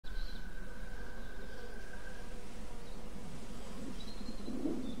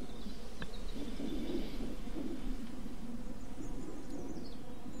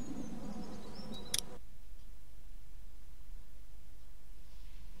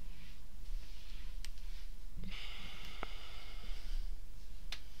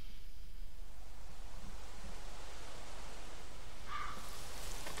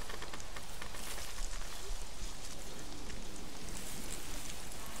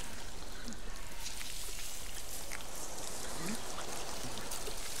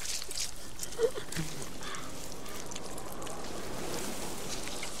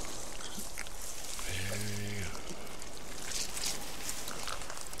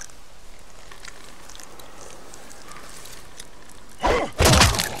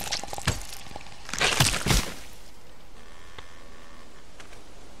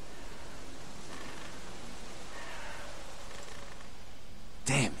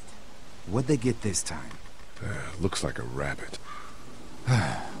What'd they get this time? Looks like a rabbit.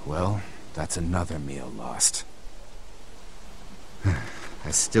 Well, that's another meal lost.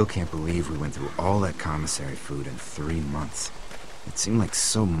 I still can't believe we went through all that commissary food in 3 months. It seemed like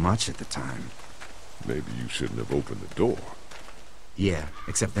so much at the time. Maybe you shouldn't have opened the door. Yeah,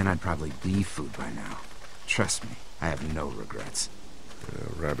 except then I'd probably be food by now. Trust me, I have no regrets.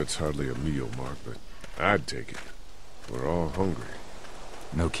 Rabbit's hardly a meal, Mark, but I'd take it. We're all hungry.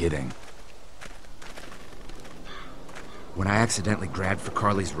 No kidding. When I accidentally grabbed for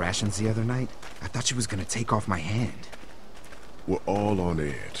Carly's rations the other night, I thought she was gonna take off my hand. We're all on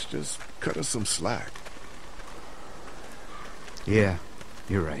edge. Just cut us some slack. Yeah,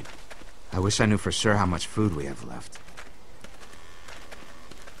 you're right. I wish I knew for sure how much food we have left.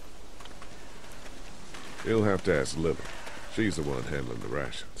 You'll have to ask Lily. She's the one handling the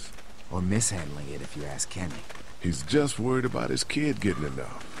rations. Or mishandling it if you ask Kenny. He's just worried about his kid getting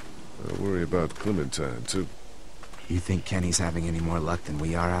enough. I worry about Clementine, too. You think Kenny's having any more luck than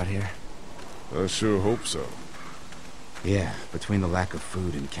we are out here? I sure hope so. Yeah, between the lack of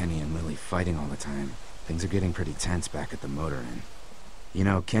food and Kenny and Lily fighting all the time, things are getting pretty tense back at the motor inn. You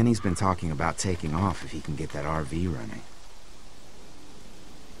know, Kenny's been talking about taking off if he can get that RV running.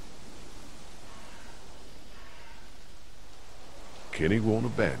 Kenny won't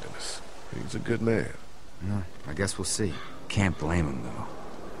abandon us. He's a good man. I guess we'll see. Can't blame him, though.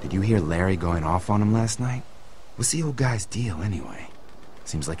 Did you hear Larry going off on him last night? What's the old guy's deal, anyway?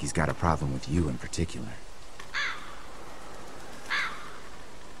 Seems like he's got a problem with you in particular.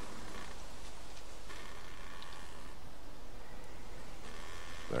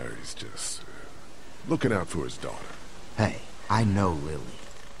 Larry's just looking out for his daughter. Hey, I know Lily.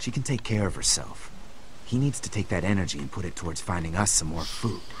 She can take care of herself. He needs to take that energy and put it towards finding us some more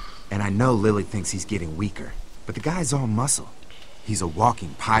food. And I know Lily thinks he's getting weaker, but the guy's all muscle. He's a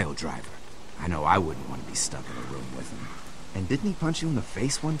walking pile driver. I know I wouldn't want to be stuck in a room with him. And didn't he punch you in the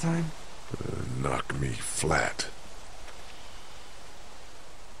face one time? Knock me flat.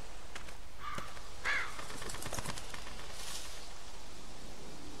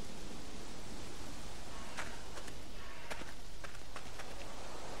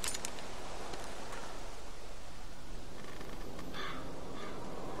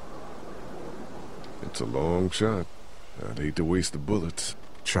 It's a long shot. I'd hate to waste the bullets.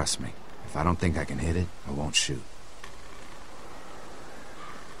 Trust me, if I don't think I can hit it, I won't shoot.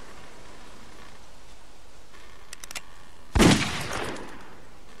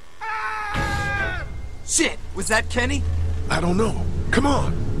 Shit! Was that Kenny? I don't know. Come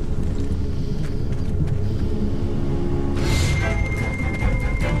on!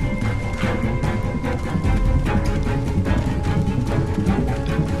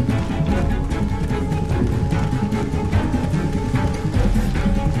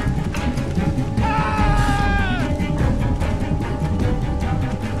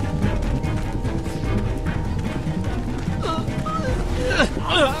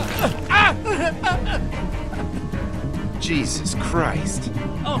 Jesus Christ.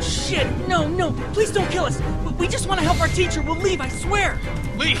 Oh, shit! No, no! Please don't kill us! We just want to help our teacher. We'll leave, I swear!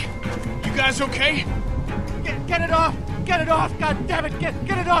 Lee! You guys okay? Get it off! Get it off! God damn it! Get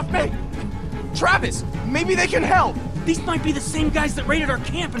it off me! Travis! Maybe they can help! These might be the same guys that raided our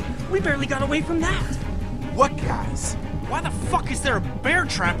camp, and we barely got away from that. What guys? Why the fuck is there a bear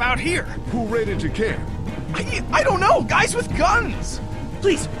trap out here? Who raided your camp? I don't know! Guys with guns!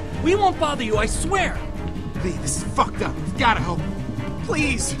 Please, we won't bother you, I swear! Lee, this is fucked up. We've gotta help.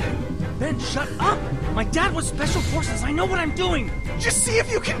 Please! Ben, shut up! My dad was Special Forces. I know what I'm doing! Just see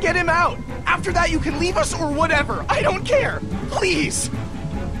if you can get him out! After that, you can leave us or whatever! I don't care! Please!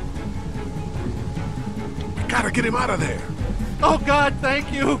 We gotta get him out of there. Oh, God,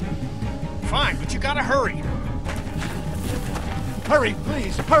 thank you! Fine, but you gotta hurry. Hurry,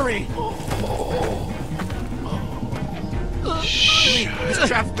 please, hurry! Lee, this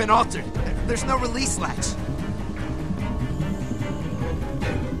trap's been altered. There's no release latch.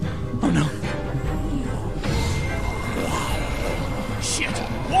 Oh, no. Shit!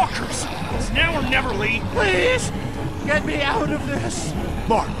 Walkers! It's now or never, Lee! Please! Get me out of this!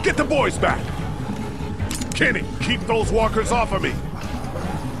 Mark, get the boys back! Kenny, keep those walkers off of me!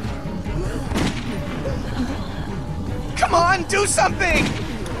 Come on, do something!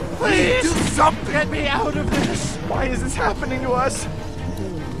 Please! Do something! Get me out of this! Why is this happening to us?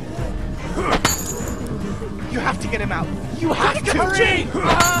 You have to get him out! You have to! Hurry!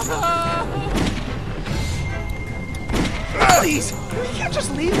 Please! We can't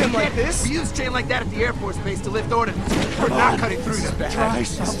just leave him like this! We used chain like that at the Air Force Base to lift ordnance. We're not cutting through them. Try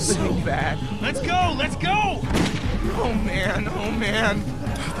something. So bad. Let's go! Let's go! Oh man, oh man.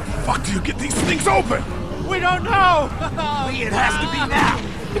 fuck do you get these things open? We don't know! Lee, it has to be now!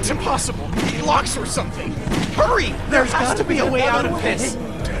 It's impossible. He locks or something. Hurry! There's got to be a way out of this.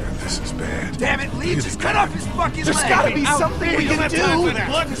 Damn it, this is bad. Damn it, Lee, just cut off his fucking There's leg! gotta be something we can do!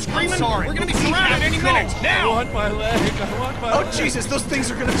 Blood and screaming? Sorry. We're gonna be surrounded any minute! Now! I want my leg. Oh, Jesus, those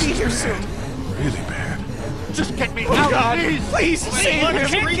things are gonna be here soon. Really bad. Just get me out, God. please save Blood him.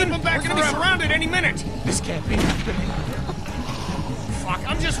 can't keep him back. We're gonna be surrounded any minute! This can't be happening. Fuck,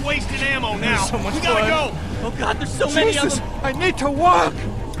 I'm just wasting ammo now. There's so much we gotta blood. go! Oh God, there's so many of Jesus, them. I need to walk.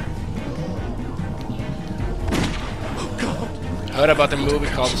 I heard about the movie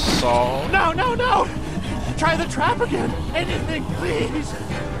called Saw. No. Try the trap again. Anything, please.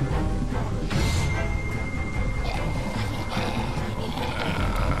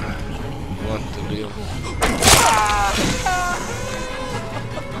 Want to live.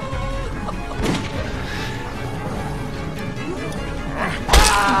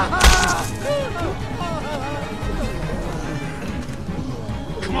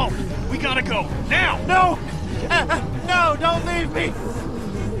 Come on, we gotta go. Now! No, don't leave me.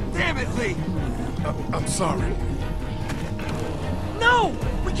 Damn it, Lee! I'm sorry. No!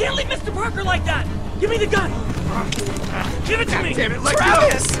 We can't leave Mr. Parker like that! Give me the gun! Give it to me! Damn it, let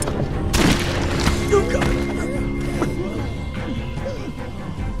Travis! You go!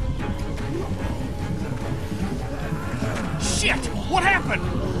 Shit! What happened?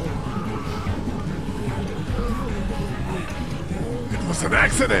 It was an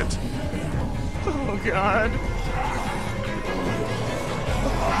accident. Oh, God.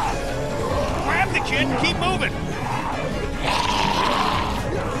 Grab the kid and keep moving!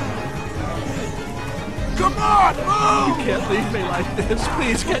 Come on, move! You can't leave me like this.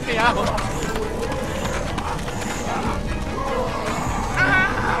 Please get me out.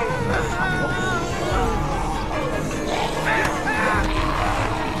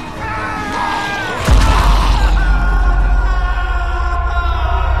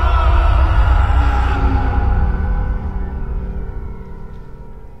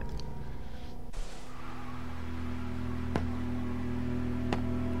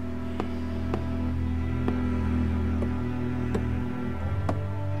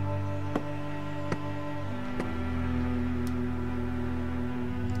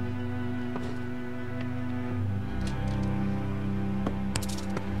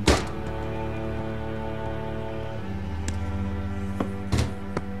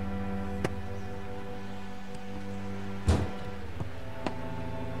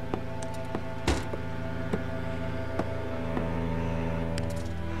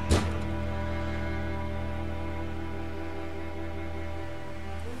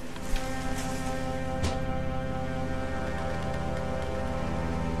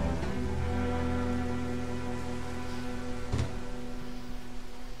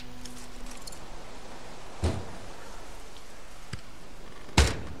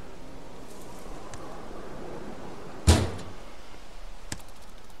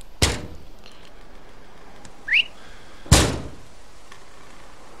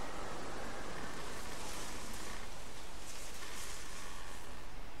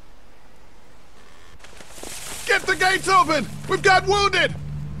 Get the gates open! We've got wounded!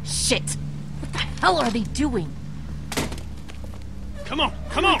 Shit! What the hell are they doing? Come on,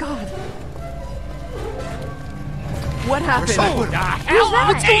 come on! What happened? Oh, the hell?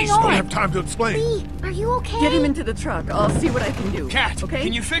 What's going Don't on? have time to explain. Lee, are you okay? Get him into the truck. I'll see what I can do. Cat, okay?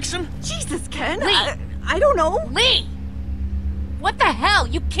 can you fix him? Jesus, Ken. Lee. I don't know. Lee! What the hell?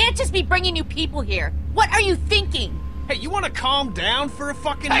 You can't just be bringing new people here. What are you thinking? Hey, you wanna calm down for a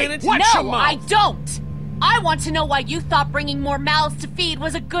fucking minute? No, I don't! I want to know why you thought bringing more mouths to feed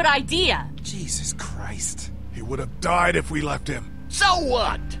was a good idea. Jesus Christ. He would have died if we left him. So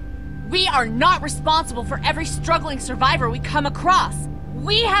what? We are not responsible for every struggling survivor we come across.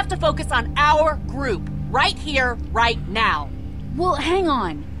 We have to focus on our group, right here, right now. Well, hang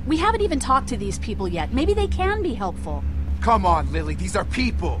on. We haven't even talked to these people yet. Maybe they can be helpful. Come on, Lily. These are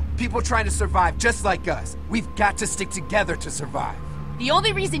people. People trying to survive just like us. We've got to stick together to survive. The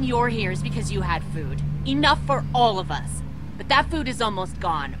only reason you're here is because you had food. Enough for all of us. But that food is almost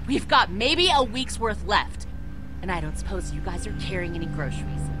gone. We've got maybe a week's worth left. And I don't suppose you guys are carrying any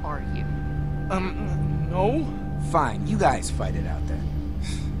groceries, are you? No? Fine, you guys fight it out then.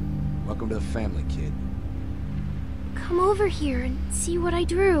 Welcome to the family, kid. Come over here and see what I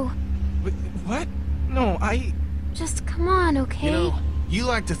drew. What? No, Just come on, okay? You know, you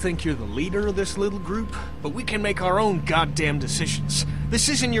like to think you're the leader of this little group, but we can make our own goddamn decisions. This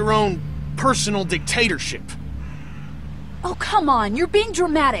isn't your own personal dictatorship. Oh, come on. You're being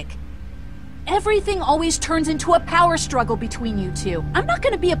dramatic. Everything always turns into a power struggle between you two. I'm not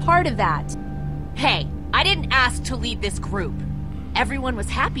gonna be a part of that. Hey, I didn't ask to lead this group. Everyone was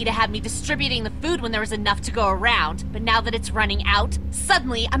happy to have me distributing the food when there was enough to go around, but now that it's running out,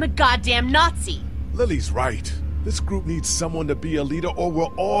 suddenly I'm a goddamn Nazi. Lily's right. This group needs someone to be a leader or we're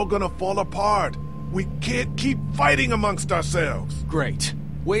all gonna fall apart. We can't keep fighting amongst ourselves. Great.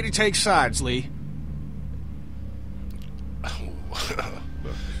 Way to take sides, Lee.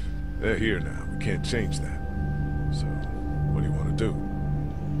 They're here now. We can't change that. So, what do you want to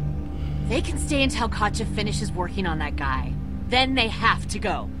do? They can stay until Katjaa finishes working on that guy. Then they have to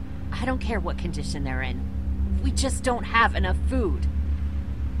go. I don't care what condition they're in. We just don't have enough food.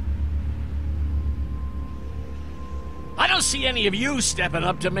 I don't see any of you stepping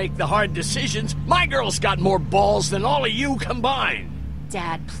up to make the hard decisions. My girl's got more balls than all of you combined.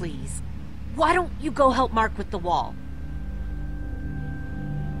 Dad, please. Why don't you go help Mark with the wall?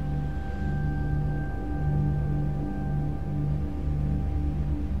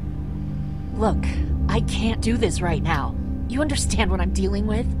 Look, I can't do this right now. You understand what I'm dealing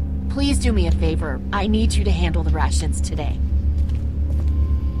with? Please do me a favor. I need you to handle the rations today.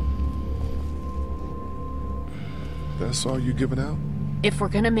 That's all you giving out? If we're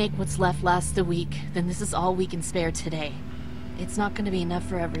gonna make what's left last the week, then this is all we can spare today. It's not gonna be enough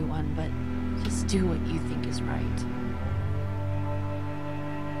for everyone, but just do what you think is right.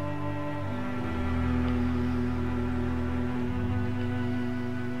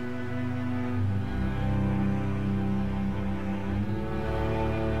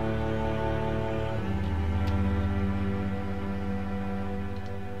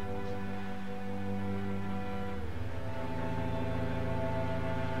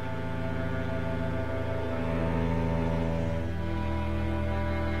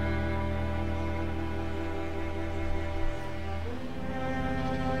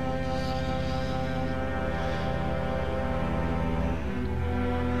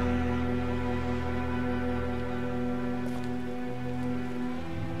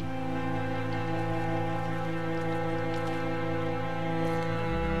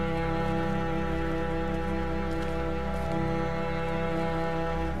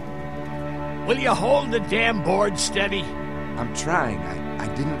 Will you hold the damn board steady? I'm trying.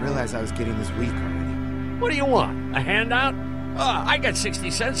 I didn't realize I was getting this weak already. What do you want? A handout? I got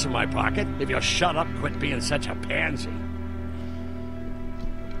 60 cents in my pocket. If you'll shut up, quit being such a pansy.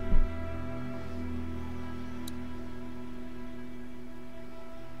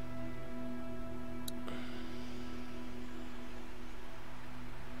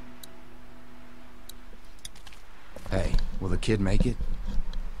 Hey, will the kid make it?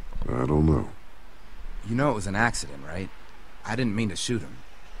 I don't know. You know it was an accident, right? I didn't mean to shoot him.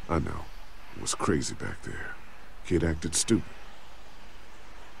 I know. It was crazy back there. Kid acted stupid.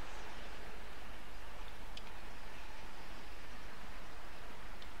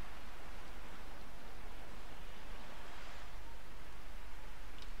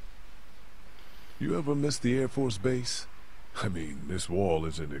 You ever miss the Air Force Base? I mean, this wall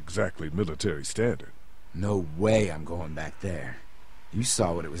isn't exactly military standard. No way I'm going back there. You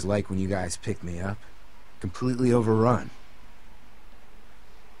saw what it was like when you guys picked me up. Completely overrun.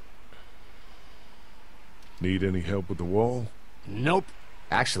 Need any help with the wall? Nope.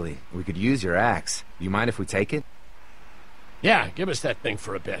 Actually, we could use your axe. Do you mind if we take it? Yeah, give us that thing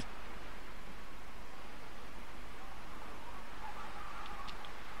for a bit.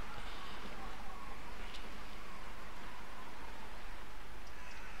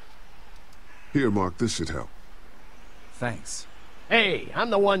 Here, Mark, this should help. Thanks. Hey, I'm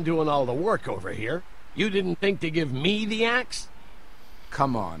the one doing all the work over here. You didn't think to give me the axe?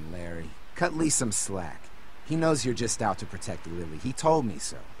 Come on, Larry. Cut Lee some slack. He knows you're just out to protect Lily. He told me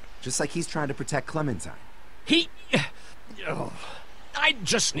so. Just like he's trying to protect Clementine. Oh, I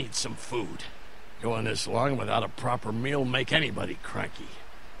just need some food. Going this long without a proper meal make anybody cranky.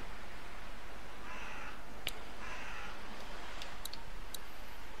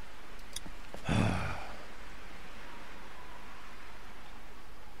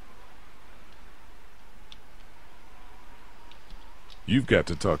 You've got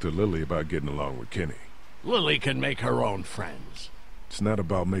to talk to Lily about getting along with Kenny. Lily can make her own friends. It's not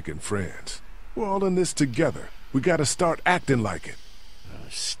about making friends. We're all in this together. We gotta start acting like it.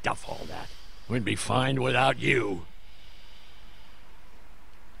 Stuff all that. We'd be fine without you.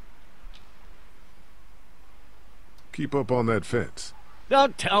 Keep up on that fence.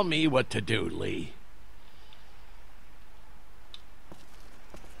 Don't tell me what to do, Lee.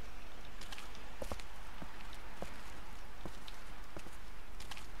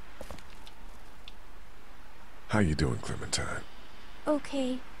 How you doing, Clementine?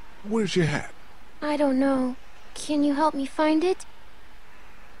 Okay. Where's your hat? I don't know. Can you help me find it?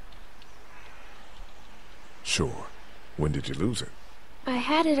 Sure. When did you lose it? I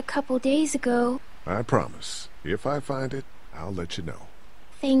had it a couple days ago. I promise. If I find it, I'll let you know.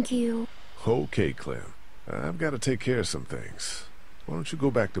 Thank you. Okay, Clem. I've got to take care of some things. Why don't you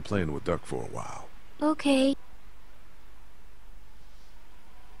go back to playing with Duck for a while? Okay.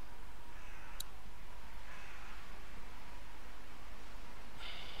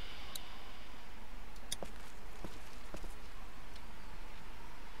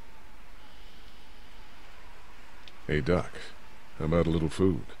 Hey, Duck. How about a little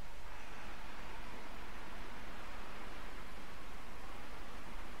food?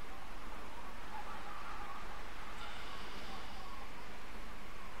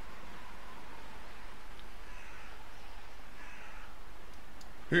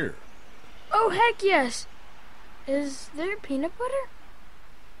 Here. Oh, heck yes. Is there peanut butter?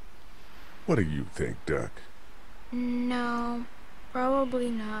 What do you think, Duck? No, probably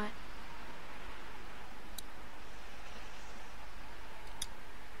not.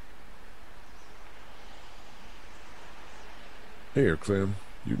 Here, Clem.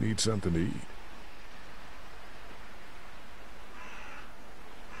 You need something to eat.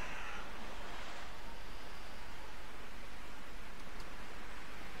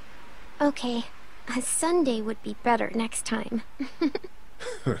 Okay, a sundae would be better next time.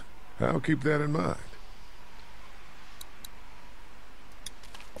 I'll keep that in mind.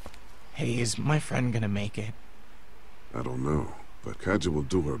 Hey, is my friend gonna make it? I don't know, but Kaja will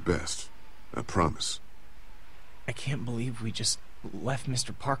do her best. I promise. I can't believe we just left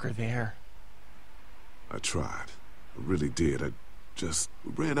Mr. Parker there. I tried. I really did. I just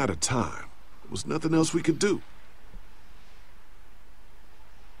ran out of time. There was nothing else we could do.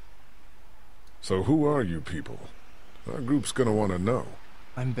 So who are you people? Our group's gonna want to know.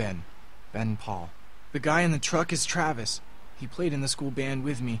 I'm Ben. Ben Paul. The guy in the truck is Travis. He played in the school band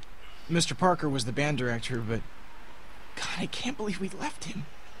with me. Mr. Parker was the band director, but... God, I can't believe we left him.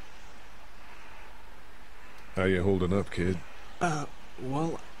 How you holding up, kid?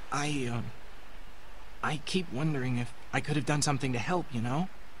 Well, I keep wondering if I could have done something to help, you know?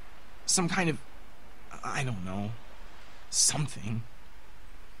 Some kind of... I don't know. Something.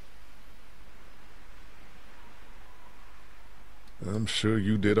 I'm sure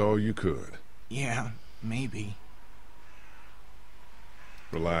you did all you could. Yeah, maybe.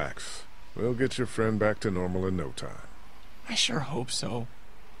 Relax. We'll get your friend back to normal in no time. I sure hope so.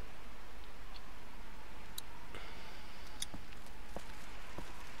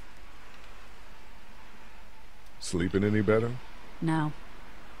 Sleeping any better? No.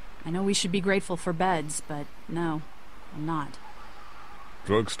 I know we should be grateful for beds, but no, I'm not.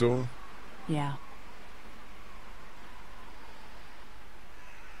 Drugstore? Yeah.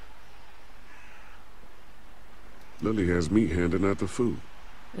 Lily has me handing out the food.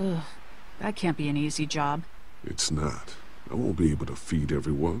 Ugh, that can't be an easy job. It's not. I won't be able to feed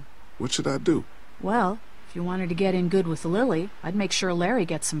everyone. What should I do? Well, if you wanted to get in good with Lily, I'd make sure Larry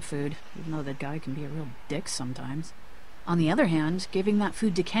gets some food, even though that guy can be a real dick sometimes. On the other hand, giving that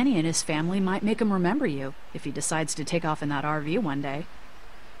food to Kenny and his family might make him remember you, if he decides to take off in that RV one day.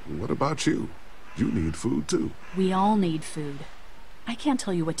 What about you? You need food too. We all need food. I can't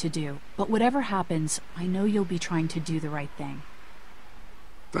tell you what to do, but whatever happens, I know you'll be trying to do the right thing.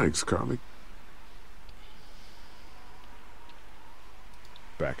 Thanks, Carly.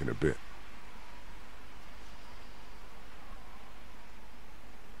 Back in a bit.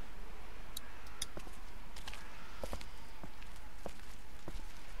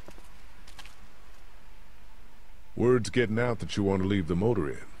 Word's getting out that you want to leave the motor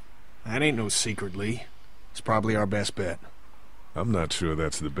in. That ain't no secret, Lee. It's probably our best bet. I'm not sure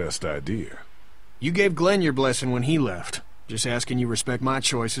that's the best idea. You gave Glenn your blessing when he left. Just asking you respect my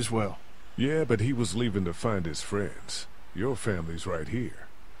choice as well. Yeah, but he was leaving to find his friends. Your family's right here.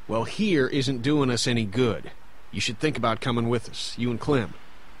 Well, here isn't doing us any good. You should think about coming with us, you and Clem.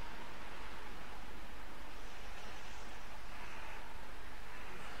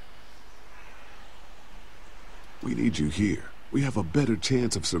 We need you here. We have a better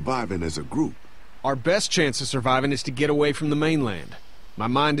chance of surviving as a group. Our best chance of surviving is to get away from the mainland. My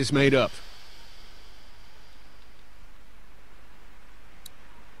mind is made up.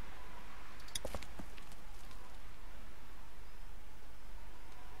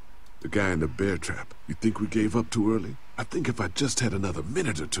 The guy in the bear trap, you think we gave up too early? I think if I just had another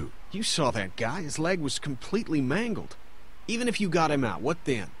minute or two. You saw that guy. His leg was completely mangled. Even if you got him out, what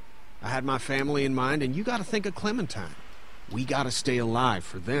then? I had my family in mind, and you gotta think of Clementine. We gotta stay alive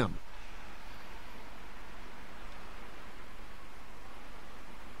for them.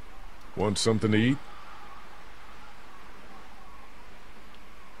 Want something to eat?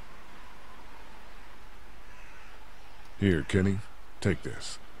 Here, Kenny. Take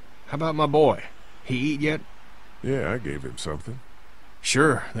this. How about my boy? He eat yet? Yeah, I gave him something.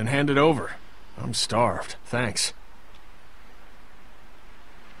 Sure, then hand it over. I'm starved. Thanks.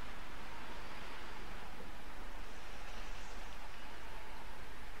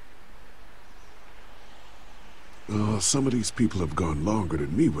 Some of these people have gone longer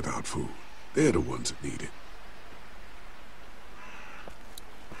than me without food. They're the ones that need it.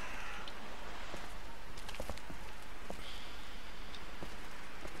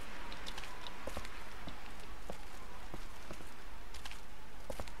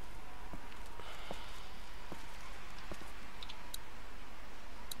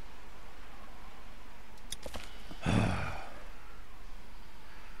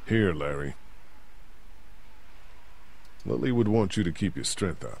 Here, Larry. Lily would want you to keep your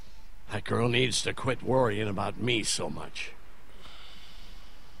strength up. That girl needs to quit worrying about me so much.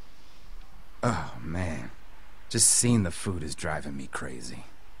 Oh, man. Just seeing the food is driving me crazy.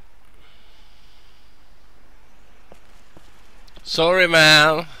 Sorry,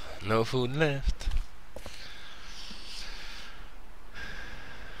 man. No food left.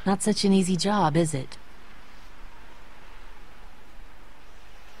 Not such an easy job, is it?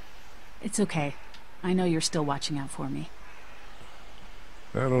 It's okay. I know you're still watching out for me.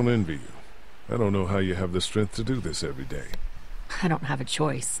 I don't envy you. I don't know how you have the strength to do this every day. I don't have a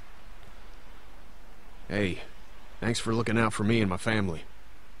choice. Hey, thanks for looking out for me and my family.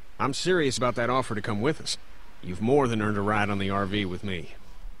 I'm serious about that offer to come with us. You've more than earned a ride on the RV with me.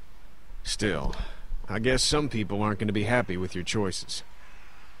 Still, I guess some people aren't going to be happy with your choices.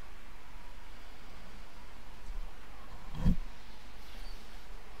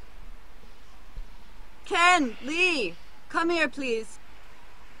 Ken, Lee, come here, please.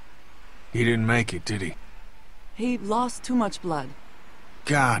 He didn't make it, did he? He lost too much blood.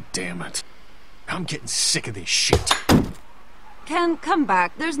 God damn it. I'm getting sick of this shit. Ken, come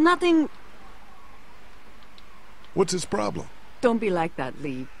back. There's nothing... What's his problem? Don't be like that,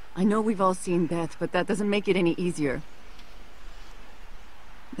 Lee. I know we've all seen death, but that doesn't make it any easier.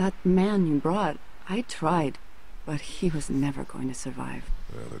 That man you brought, I tried, but he was never going to survive.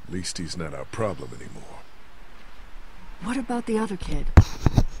 Well, at least he's not our problem anymore. What about the other kid?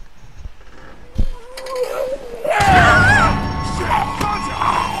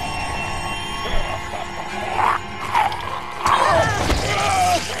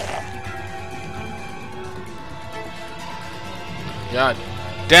 God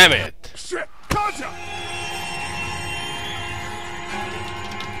damn it! Shit! Gotcha!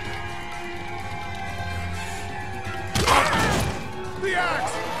 The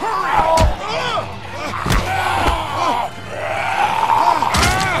axe! Hurry!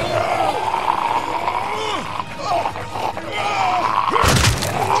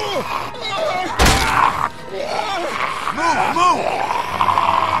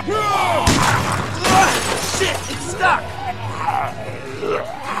 Shit, it's stuck!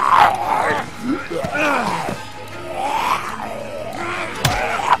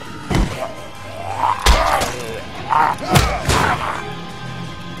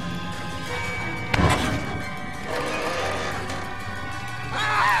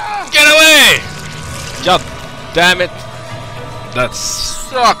 Get away! God damn it! That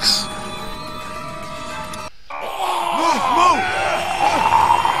sucks!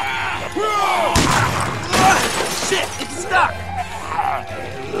 Shit, it's stuck!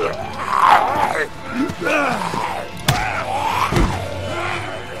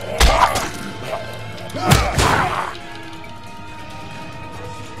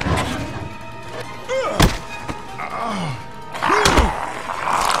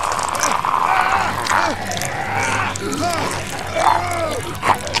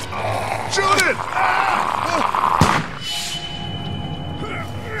 Shoot it!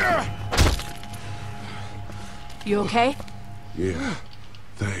 You okay? Yeah,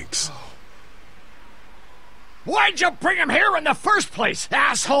 thanks. Why'd you bring him here in the first place,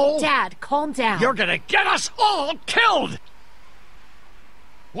 asshole? Dad, calm down. You're gonna get us all killed!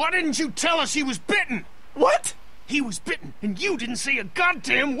 Why didn't you tell us he was bitten? What? He was bitten, and you didn't say a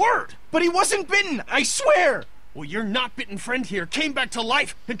goddamn word! But he wasn't bitten, I swear! Well, your not-bitten friend here came back to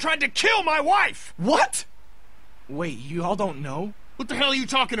life and tried to kill my wife! What? Wait, you all don't know? What the hell are you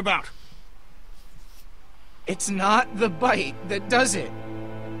talking about? It's not the bite that does it.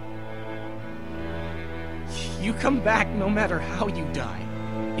 You come back no matter how you die.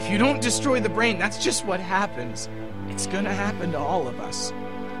 If you don't destroy the brain, that's just what happens. It's gonna happen to all of us.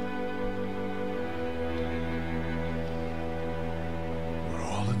 We're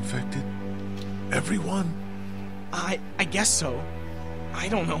all infected? everyone? I guess so. I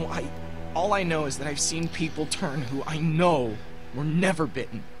don't know. All I know is that I've seen people turn who I know were never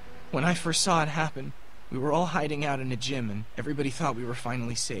bitten. When I first saw it happen, we were all hiding out in a gym and everybody thought we were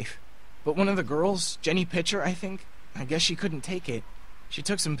finally safe. But one of the girls, Jenny Pitcher, I think, I guess she couldn't take it. She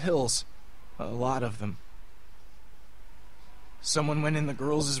took some pills. A lot of them. Someone went in the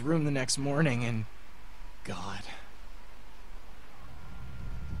girls' room the next morning and... God.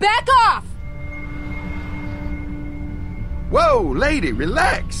 Back off! Whoa, lady,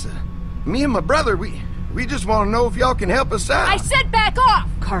 relax. Me and my brother, we just want to know if y'all can help us out. I said back off!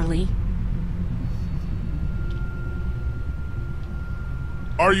 Carly.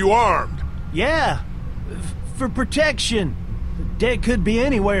 Are you armed? Yeah, for protection. Dead could be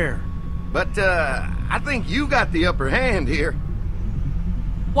anywhere. But, I think you got the upper hand here.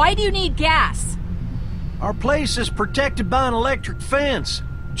 Why do you need gas? Our place is protected by an electric fence.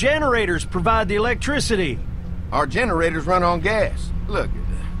 Generators provide the electricity. Our generators run on gas. Look,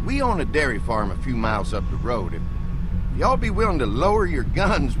 we own a dairy farm a few miles up the road. If y'all be willing to lower your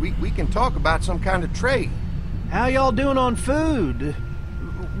guns, we can talk about some kind of trade. How y'all doing on food?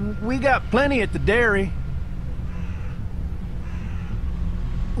 We got plenty at the dairy.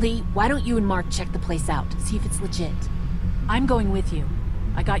 Lee, why don't you and Mark check the place out, see if it's legit? I'm going with you.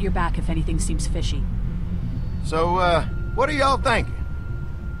 I got your back if anything seems fishy. So, what are y'all thinking?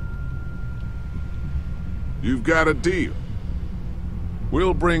 You've got a deal.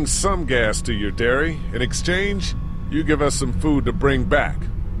 We'll bring some gas to your dairy. In exchange, you give us some food to bring back.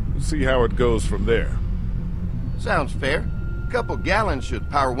 We'll see how it goes from there. Sounds fair. A couple gallons should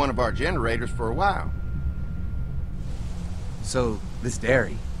power one of our generators for a while. So, this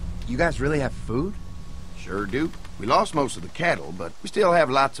dairy, you guys really have food? Sure do. We lost most of the cattle, but we still have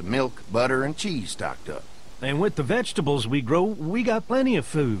lots of milk, butter, and cheese stocked up. And with the vegetables we grow, we got plenty of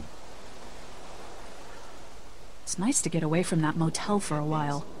food. It's nice to get away from that motel for a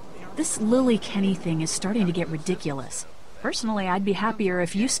while. This Lily Kenny thing is starting to get ridiculous. Personally, I'd be happier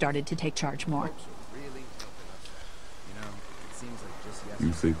if you started to take charge more.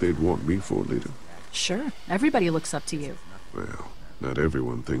 You think they'd want me for a leader? Sure. Everybody looks up to you. Well, not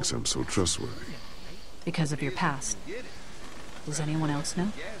everyone thinks I'm so trustworthy. Because of your past. Does anyone else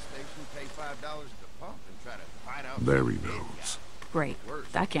know? Larry knows. Great.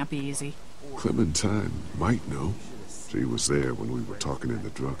 That can't be easy. Clementine might know. She was there when we were talking in the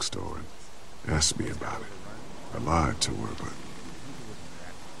drugstore and asked me about it. I lied to her, but...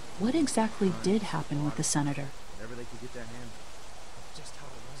 What exactly did happen with the senator?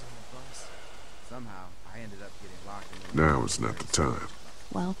 Somehow, I ended up getting locked in. Now is not the time.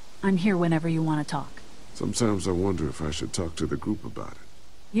 Well, I'm here whenever you want to talk. Sometimes I wonder if I should talk to the group about it.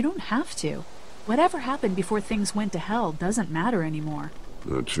 You don't have to. Whatever happened before things went to hell doesn't matter anymore.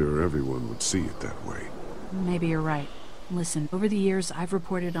 Not sure everyone would see it that way. Maybe you're right. Listen, over the years, I've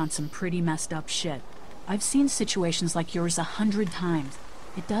reported on some pretty messed up shit. I've seen situations like yours 100 times.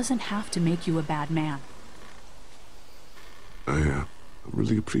 It doesn't have to make you a bad man. I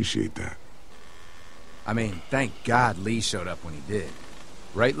really appreciate that. I mean, thank God Lee showed up when he did.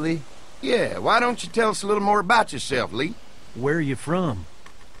 Right, Lee? Yeah, why don't you tell us a little more about yourself, Lee? Where are you from?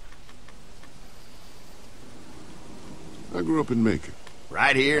 I grew up in Macon.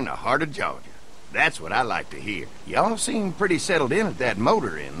 Right here in the heart of Georgia. That's what I like to hear. Y'all seem pretty settled in at that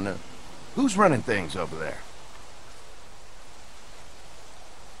motor inn. Who's running things over there?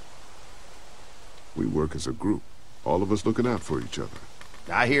 We work as a group. All of us looking out for each other.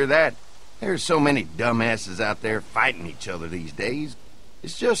 I hear that. There's so many dumbasses out there fighting each other these days.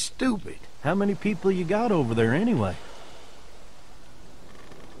 It's just stupid. How many people you got over there anyway?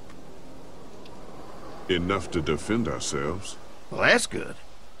 Enough to defend ourselves. Well, that's good.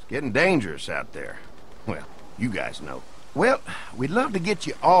 It's getting dangerous out there. Well, you guys know. Well, we'd love to get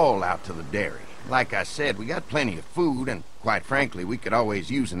you all out to the dairy. Like I said, we got plenty of food, and quite frankly, we could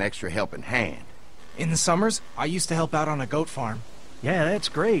always use an extra helping hand. In the summers, I used to help out on a goat farm. Yeah, that's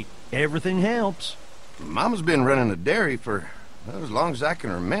great. Everything helps. Mama's been running a dairy for as long as I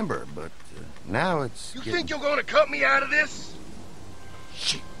can remember, but now it's... You think you're gonna cut me out of this?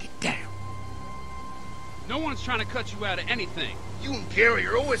 Shit, get down. No one's trying to cut you out of anything. You and Gary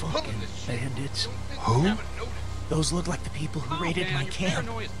are always pulling this shit. Bandits. Who? Those look like the people who raided my camp.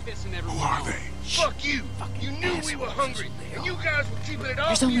 Who are they? Fuck you! You knew we were hungry, and you guys were keeping it all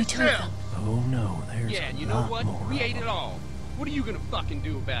There's for only 2 of yourself. them. Oh no, there's Yeah, and you a know lot what? more We of ate it them. all. What are you gonna fucking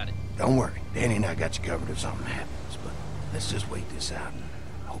do about it? Don't worry. Danny and I got you covered if something happens, but let's just wait this out and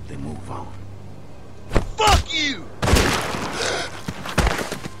hope they move on. Fuck you!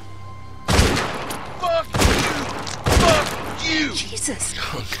 Fuck you! Fuck you! you! Jesus!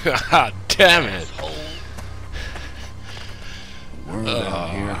 God damn it!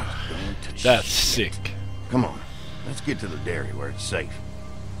 That's sick. Come on, let's get to the dairy where it's safe.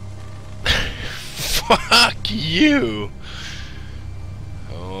 Fuck you!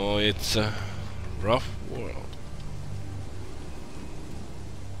 Oh, it's a rough world.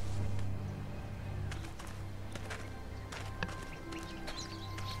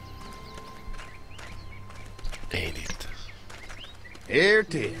 Ain't it? Here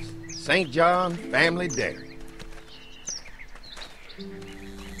it is. St. John Family Dairy.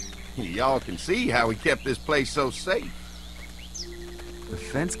 Y'all can see how we kept this place so safe. The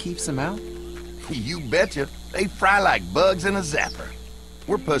fence keeps them out? You betcha. They fry like bugs in a zapper.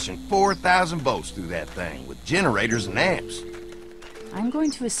 We're pushing 4,000 volts through that thing with generators and amps. I'm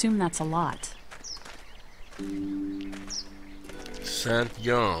going to assume that's a lot. St.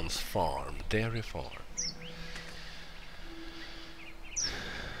 John's Farm, Dairy Farm.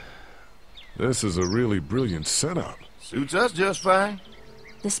 This is a really brilliant setup. Suits us just fine.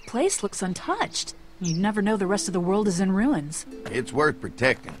 This place looks untouched. You'd never know the rest of the world is in ruins. It's worth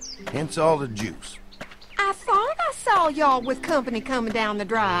protecting, hence all the juice. I thought I saw y'all with company coming down the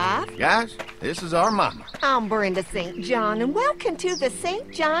drive. Guys, this is our mama. I'm Brenda St. John, and welcome to the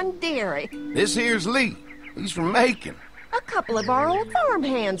St. John Dairy. This here's Lee. He's from Macon. A couple of our old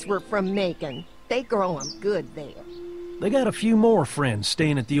farmhands were from Macon. They grow 'em good there. They got a few more friends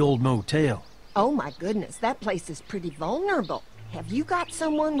staying at the old motel. Oh my goodness, that place is pretty vulnerable. Have you got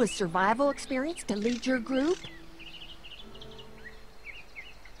someone with survival experience to lead your group?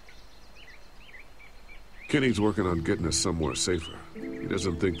 Kenny's working on getting us somewhere safer. He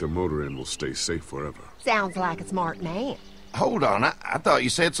doesn't think the motor inn will stay safe forever. Sounds like a smart man. Hold on, I thought you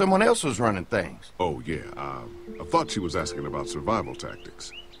said someone else was running things. Oh, yeah, I thought she was asking about survival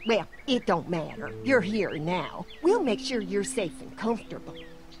tactics. Well, it don't matter. You're here now. We'll make sure you're safe and comfortable.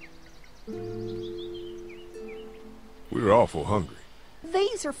 We're awful hungry.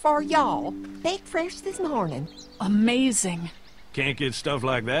 These are for y'all. Baked fresh this morning. Amazing. Can't get stuff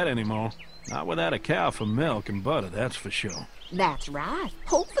like that anymore. Not without a cow for milk and butter, that's for sure. That's right.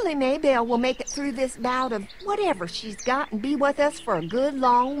 Hopefully Maybelle will make it through this bout of whatever she's got and be with us for a good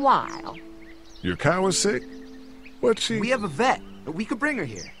long while. Your cow is sick? What's she? We have a vet. We could bring her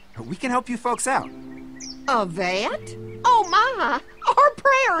here. We can help you folks out. A vet? Oh my! Our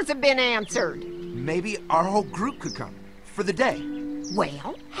prayers have been answered. Maybe our whole group could come for the day.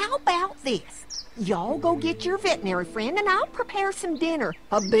 Well, how about this? Y'all go get your veterinary friend and I'll prepare some dinner.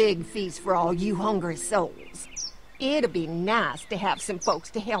 A big feast for all you hungry souls. It'd be nice to have some folks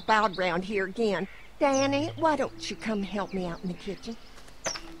to help out around here again. Danny, why don't you come help me out in the kitchen?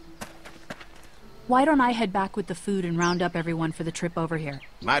 Why don't I head back with the food and round up everyone for the trip over here?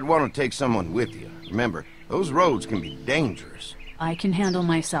 Might want to take someone with you. Remember, those roads can be dangerous. I can handle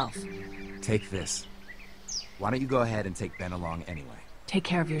myself. Take this. Why don't you go ahead and take Ben along anyway? Take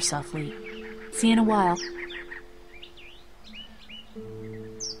care of yourself, Lee. See you in a while.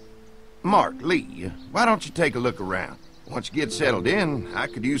 Mark, Lee, why don't you take a look around? Once you get settled in, I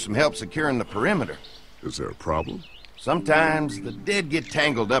could use some help securing the perimeter. Is there a problem? Sometimes the dead get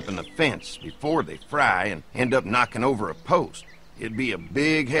tangled up in the fence before they fry and end up knocking over a post. It'd be a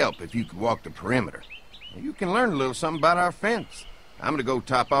big help if you could walk the perimeter. You can learn a little something about our fence. I'm gonna go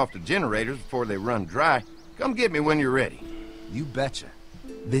top off the generators before they run dry. Come get me when you're ready. You betcha.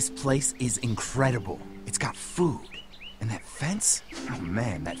 This place is incredible. It's got food. And that fence? Oh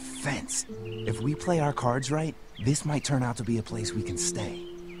man, that fence. If we play our cards right, this might turn out to be a place we can stay.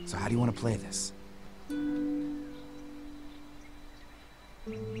 So how do you want to play this?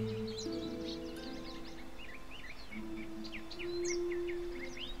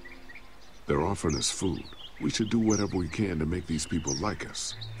 They're offering us food. We should do whatever we can to make these people like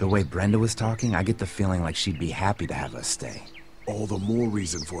us. The way Brenda was talking, I get the feeling like she'd be happy to have us stay. All the more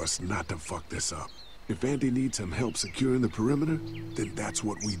reason for us not to fuck this up. If Andy needs some help securing the perimeter, then that's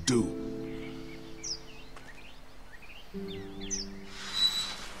what we do.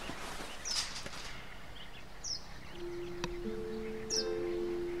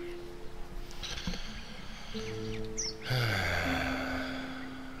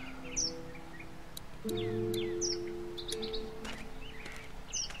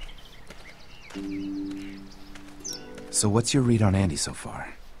 So what's your read on Andy so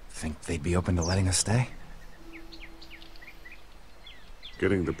far? Think they'd be open to letting us stay?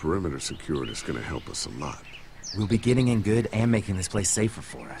 Getting the perimeter secured is gonna help us a lot. We'll be getting in good and making this place safer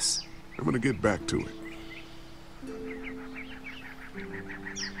for us. I'm gonna get back to it.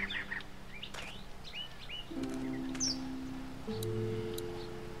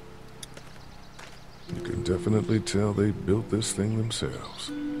 You can can definitely tell they built this thing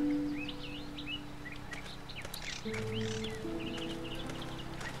themselves.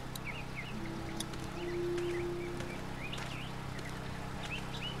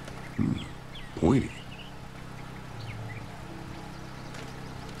 Pointy.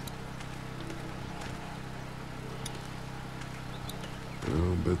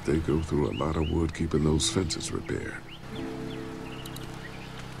 I'll bet they go through a lot of wood keeping those fences repaired.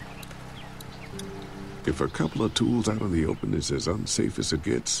 If a couple of tools out in the open is as unsafe as it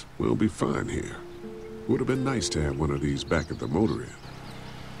gets, we'll be fine here. Would have been nice to have one of these back at the motor inn.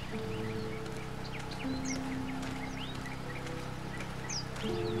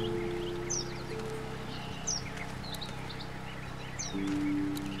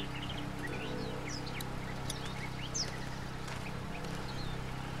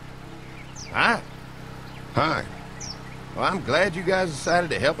 Hi. Hi. Well, I'm glad you guys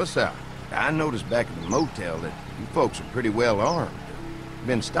decided to help us out. I noticed back at the motel that you folks are pretty well armed.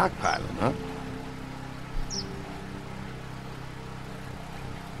 Been stockpiling, huh?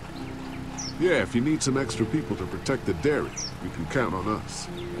 Yeah, if you need some extra people to protect the dairy, you can count on us.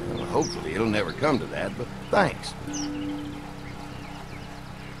 Well, hopefully it'll never come to that, but thanks.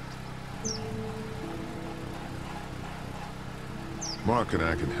 Mark and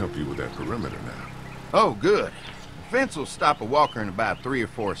I can help you with that perimeter now. Oh, good. The fence will stop a walker in about 3 or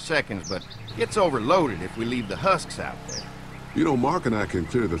 4 seconds, but gets overloaded if we leave the husks out there. You know, Mark and I can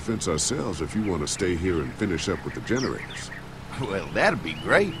clear the fence ourselves if you want to stay here and finish up with the generators. Well, that'd be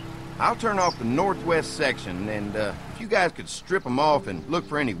great. I'll turn off the northwest section, and if you guys could strip them off and look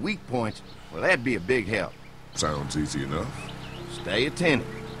for any weak points, well, that'd be a big help. Sounds easy enough. Stay attentive.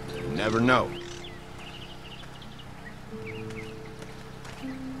 You never know.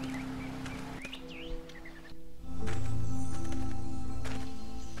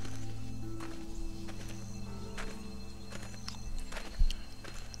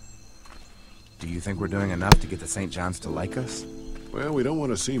 Do you think we're doing enough to get the St. John's to like us? Well, we don't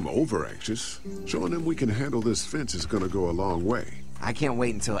want to seem over-anxious. Showing them we can handle this fence is gonna go a long way. I can't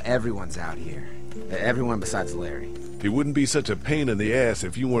wait until everyone's out here. Everyone besides Larry. He wouldn't be such a pain in the ass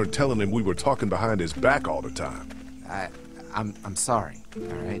if you weren't telling him we were talking behind his back all the time. I'm sorry, all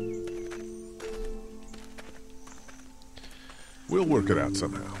right? We'll work it out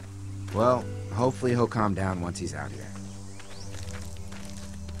somehow. Well, hopefully he'll calm down once he's out here.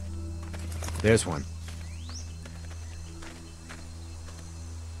 There's one.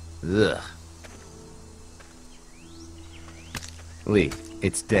 Ugh. Lee,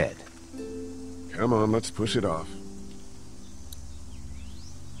 it's dead. Come on, let's push it off.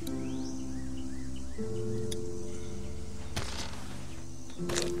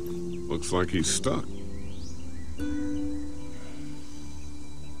 Looks like he's stuck.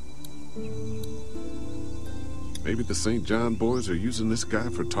 Maybe the St. John boys are using this guy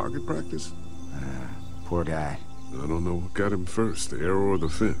for target practice? Poor guy. I don't know what got him first, the arrow or the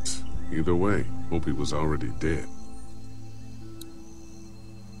fence. Either way, hope he was already dead.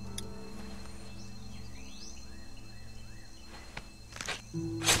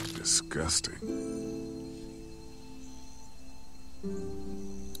 Disgusting.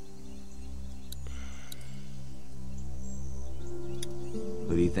 Who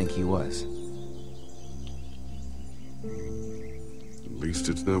do you think he was? At least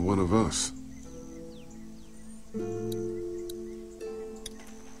it's not one of us.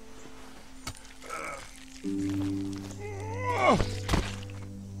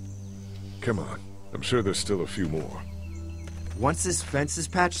 Come on. I'm sure there's still a few more. Once this fence is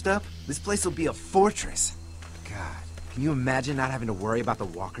patched up, this place will be a fortress. God, can you imagine not having to worry about the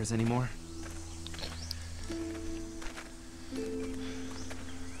walkers anymore?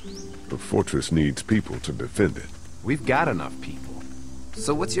 The fortress needs people to defend it. We've got enough people.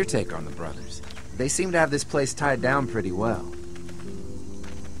 So what's your take on the brothers? They seem to have this place tied down pretty well.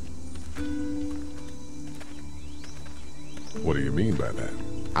 What do you mean by that?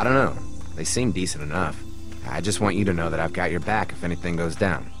 I don't know. They seem decent enough. I just want you to know that I've got your back if anything goes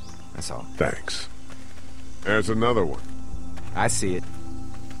down. That's all. Thanks. There's another one. I see it.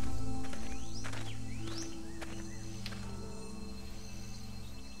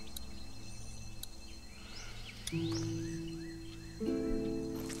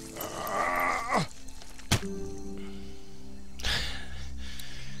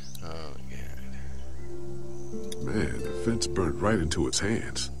 Man, the fence burnt right into its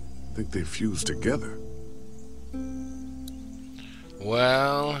hands. I think they fused together.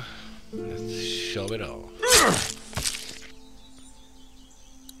 Well, let's show it all.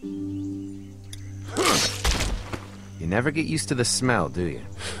 You never get used to the smell, do you?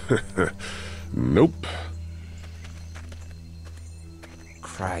 Nope.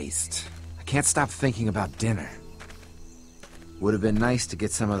 Christ. I can't stop thinking about dinner. Would have been nice to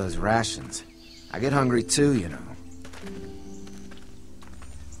get some of those rations. I get hungry too, you know.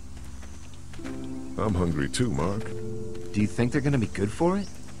 I'm hungry too, Mark. Do you think they're gonna be good for it?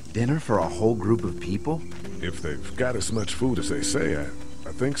 Dinner for a whole group of people? If they've got as much food as they say,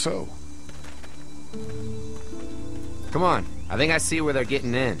 I think so. Come on, I think I see where they're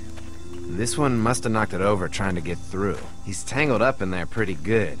getting in. This one must have knocked it over trying to get through. He's tangled up in there pretty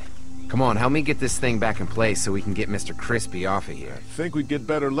good. Come on, help me get this thing back in place so we can get Mr. Crispy off of here. I think we'd get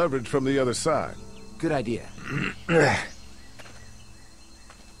better leverage from the other side. Good idea.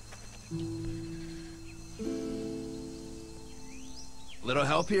 Little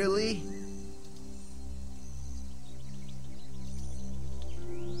help here, Lee?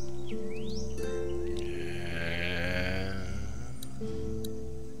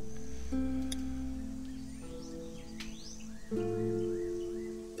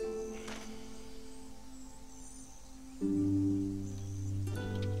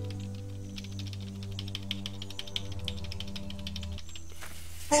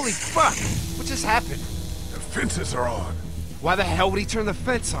 Holy fuck! What just happened? The fences are on. Why the hell would he turn the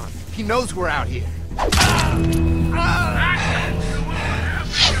fence on? He knows we're out here.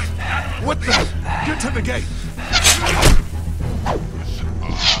 What the? Get to the gate!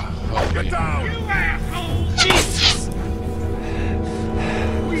 Get down! You asshole! Jesus!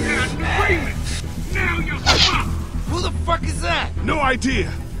 We had an agreement! Now you're fucked! Who the fuck is that? No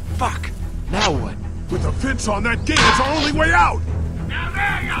idea! Fuck! Now what? With the fence on, that gate is our only way out! Now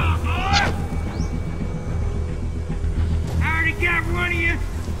there you are, boy! I already got one of you.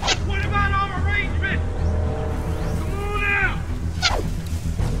 What about our arrangement? Come on out!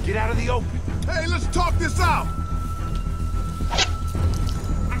 Get out of the open. Hey, let's talk this out!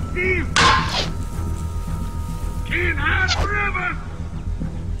 I see you! Can't hide forever!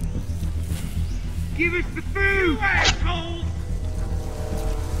 Give us the food! You assholes!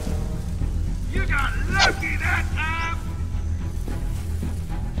 You got lucky that time!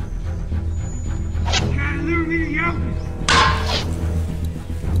 Trying to lure me to the open!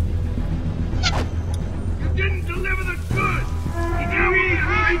 You didn't deliver the goods! You now need to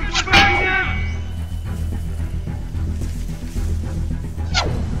hide and find out!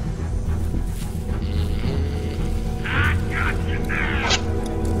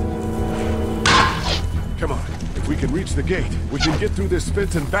 Come on. If we can reach the gate, we can get through this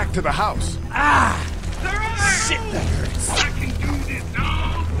fence and back to the house. Ah! Shit, that hurts. I can do this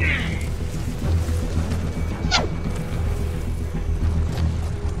all day!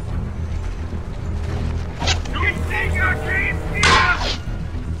 You think I can't see ya?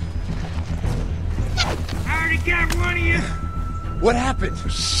 I already got one of you! What happened?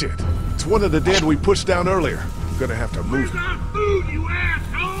 Shit. It's one of the dead we pushed down earlier. I'm gonna have to move. Where's our food, you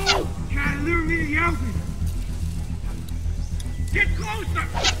asshole? Trying to lure me to the open. Get closer!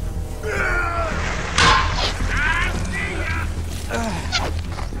 I see ya!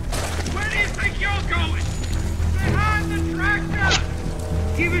 Where do you think you're going? Behind the tractor!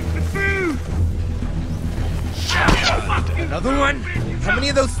 Give us the food! Another one? How many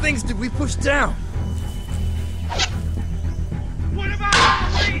of those things did we push down? What about our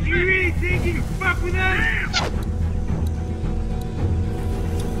arrangement? You really think you can fuck with us?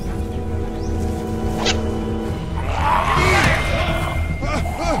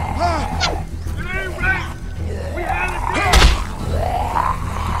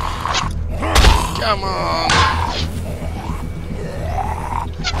 Come on.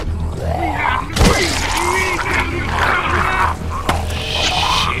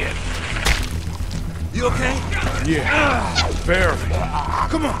 Shit. You okay? Yeah. Barely.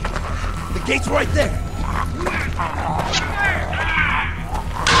 Come on. The gate's right there.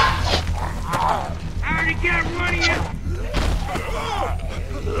 I already got one of you.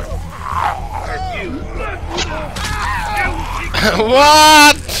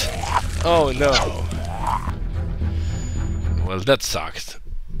 What? Oh no. Well, that sucked.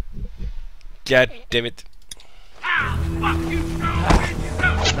 God damn it.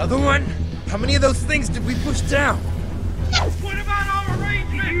 Another one? How many of those things did we push down? What about our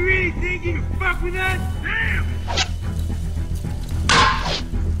arrangement? You really think you can fuck with us? Damn!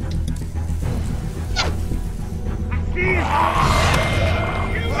 I see you!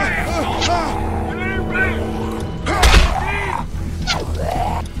 You asshole! It ain't right!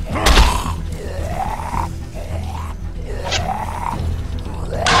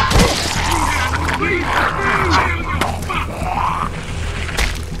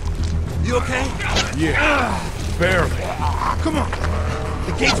 You okay? Yeah. Barely. Come on.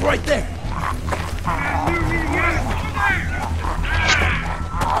 The gate's right there.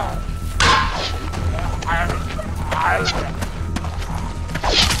 They're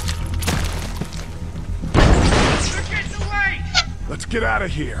getting away! Let's get out of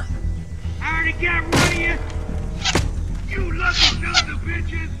here. I already got rid of you! You lucky sons of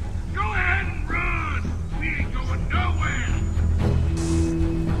bitches! Go ahead and run! We ain't going nowhere!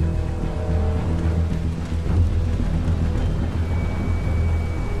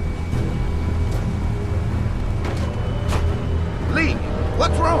 Lee,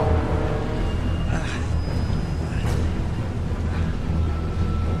 what's wrong?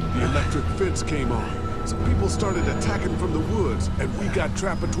 The electric fence came on. Some people started attacking from the woods, and we got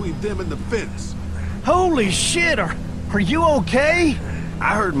trapped between them and the fence. Holy shit, are you okay?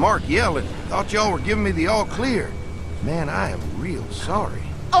 I heard Mark yell and thought y'all were giving me the all clear. Man, I am real sorry.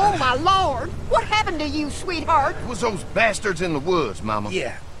 Oh, my lord! What happened to you, sweetheart? It was those bastards in the woods, Mama.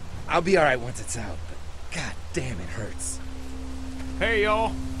 Yeah, I'll be alright once it's out, but god damn, it hurts. Hey,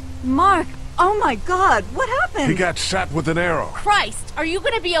 y'all. Mark! Oh my god, what happened? He got shot with an arrow. Christ, are you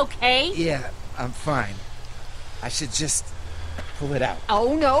gonna be okay? Yeah, I'm fine. I should just pull it out.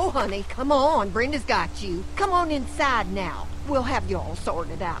 Oh, no, honey. Come on. Brenda's got you. Come on inside now. We'll have you all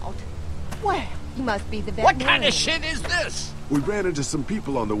sorted out. Well, you must be the What veterinarian. kind of shit is this? We ran into some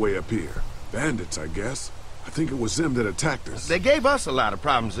people on the way up here. Bandits, I guess. I think it was them that attacked us. They gave us a lot of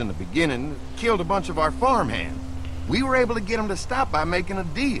problems in the beginning, killed a bunch of our farmhands. We were able to get them to stop by making a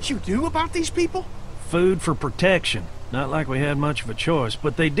deal. You knew about these people? Food for protection. Not like we had much of a choice,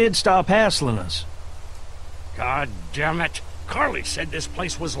 but they did stop hassling us. God damn it. Carly said this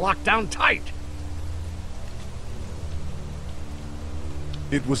place was locked down tight.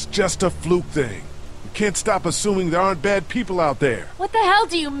 It was just a fluke thing. You can't stop assuming there aren't bad people out there. What the hell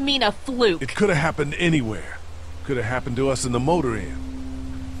do you mean a fluke? It could have happened anywhere. Could have happened to us in the motor inn.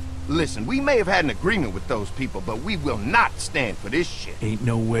 Listen, we may have had an agreement with those people, but we will not stand for this shit. Ain't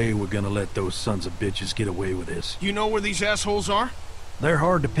no way we're gonna let those sons of bitches get away with this. You know where these assholes are? They're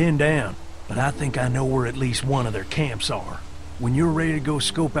hard to pin down, but I think I know where at least one of their camps are. When you're ready to go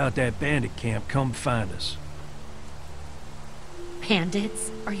scope out that bandit camp, come find us.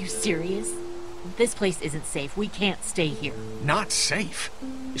 Bandits? Are you serious? This place isn't safe. We can't stay here. Not safe?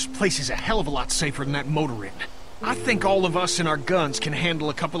 This place is a hell of a lot safer than that motor inn. I think all of us and our guns can handle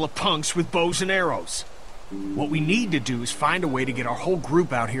a couple of punks with bows and arrows. What we need to do is find a way to get our whole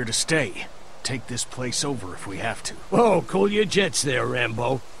group out here to stay. Take this place over if we have to. Whoa, cool your jets there,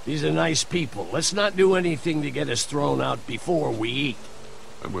 Rambo. These are nice people. Let's not do anything to get us thrown out before we eat.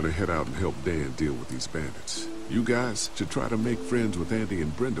 I'm gonna head out and help Dan deal with these bandits. You guys should try to make friends with Andy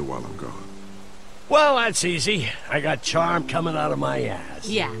and Brenda while I'm gone. Well, that's easy. I got charm coming out of my ass.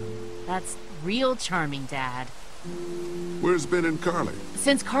 Yeah, that's real charming, Dad. Where's Ben and Carly?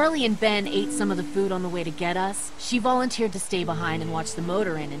 Since Carly and Ben ate some of the food on the way to get us, she volunteered to stay behind and watch the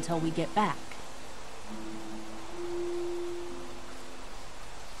motor inn until we get back.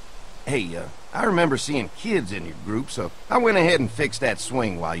 Hey, I remember seeing kids in your group, so I went ahead and fixed that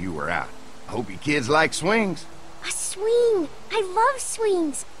swing while you were out. I hope you kids like swings. A swing! I love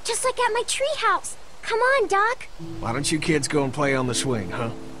swings! Just like at my treehouse! Come on, Doc! Why don't you kids go and play on the swing,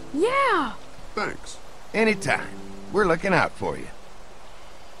 huh? Yeah! Thanks. Anytime. We're looking out for you.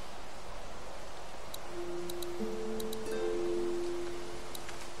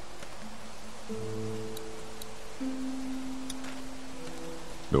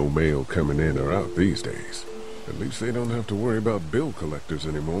 No mail coming in or out these days. At least they don't have to worry about bill collectors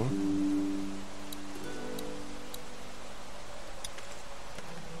anymore.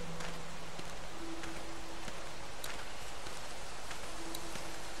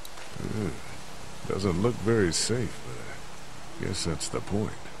 Doesn't look very safe, but I guess that's the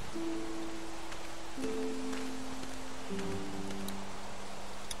point.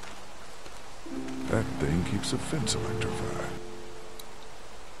 That thing keeps a fence electrified.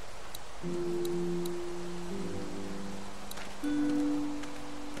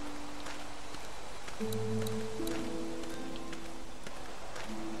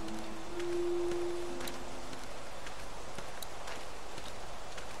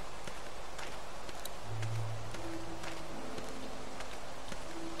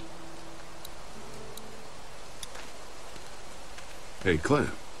 Hey,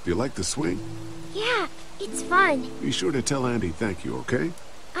 Clem, do you like the swing? Yeah, it's fun. Be sure to tell Andy thank you, okay?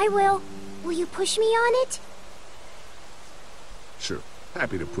 I will. Will you push me on it? Sure.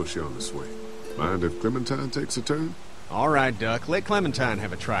 Happy to push you on the swing. Mind if Clementine takes a turn? All right, Duck. Let Clementine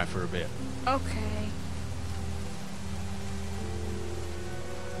have a try for a bit. Okay.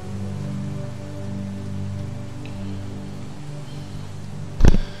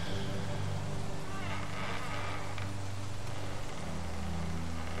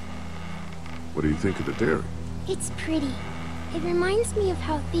 What do you think of the dairy? It's pretty. It reminds me of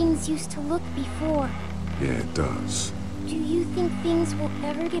how things used to look before. Yeah, it does. Do you think things will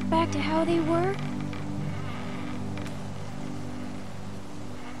ever get back to how they were?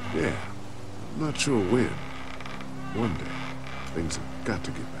 Yeah. I'm not sure when. One day, things have got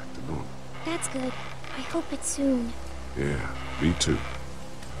to get back to normal. That's good. I hope it's soon. Yeah, me too.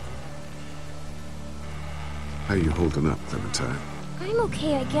 How you holding up, Clementine? I'm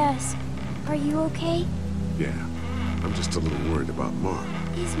okay, I guess. Are you okay? Yeah, I'm just a little worried about Mark.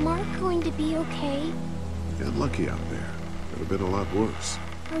 Is Mark going to be okay? He got lucky out there. Could have been a lot worse.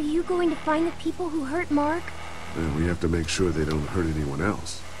 Are you going to find the people who hurt Mark? And we have to make sure they don't hurt anyone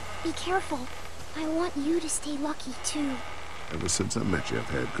else. Be careful. I want you to stay lucky, too. Ever since I met you, I've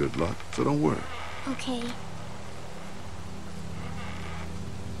had good luck, so don't worry. Okay.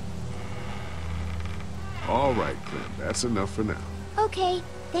 All right, Clem, that's enough for now. Okay,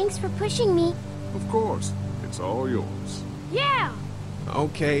 thanks for pushing me. Of course, it's all yours. Yeah!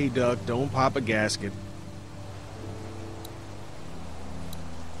 Okay, Duck, don't pop a gasket.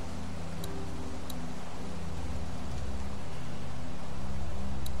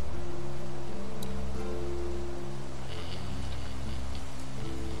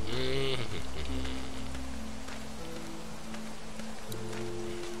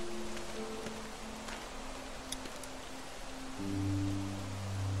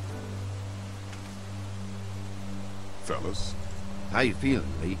 Fellas. How you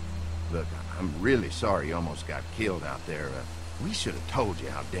feeling, Lee? Look, I'm really sorry you almost got killed out there. We should have told you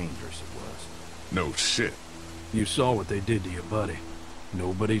how dangerous it was. No shit. You saw what they did to your buddy.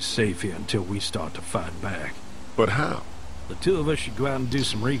 Nobody's safe here until we start to fight back. But how? The two of us should go out and do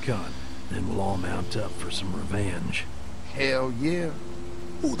some recon. Then we'll all mount up for some revenge. Hell yeah.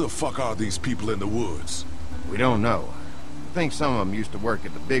 Who the fuck are these people in the woods? We don't know. I think some of them used to work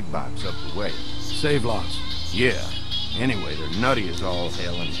at the big box up the way. Save lots. Yeah. Anyway, they're nutty as all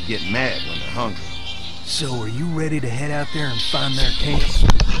hell and get mad when they're hungry. So are you ready to head out there and find their camp?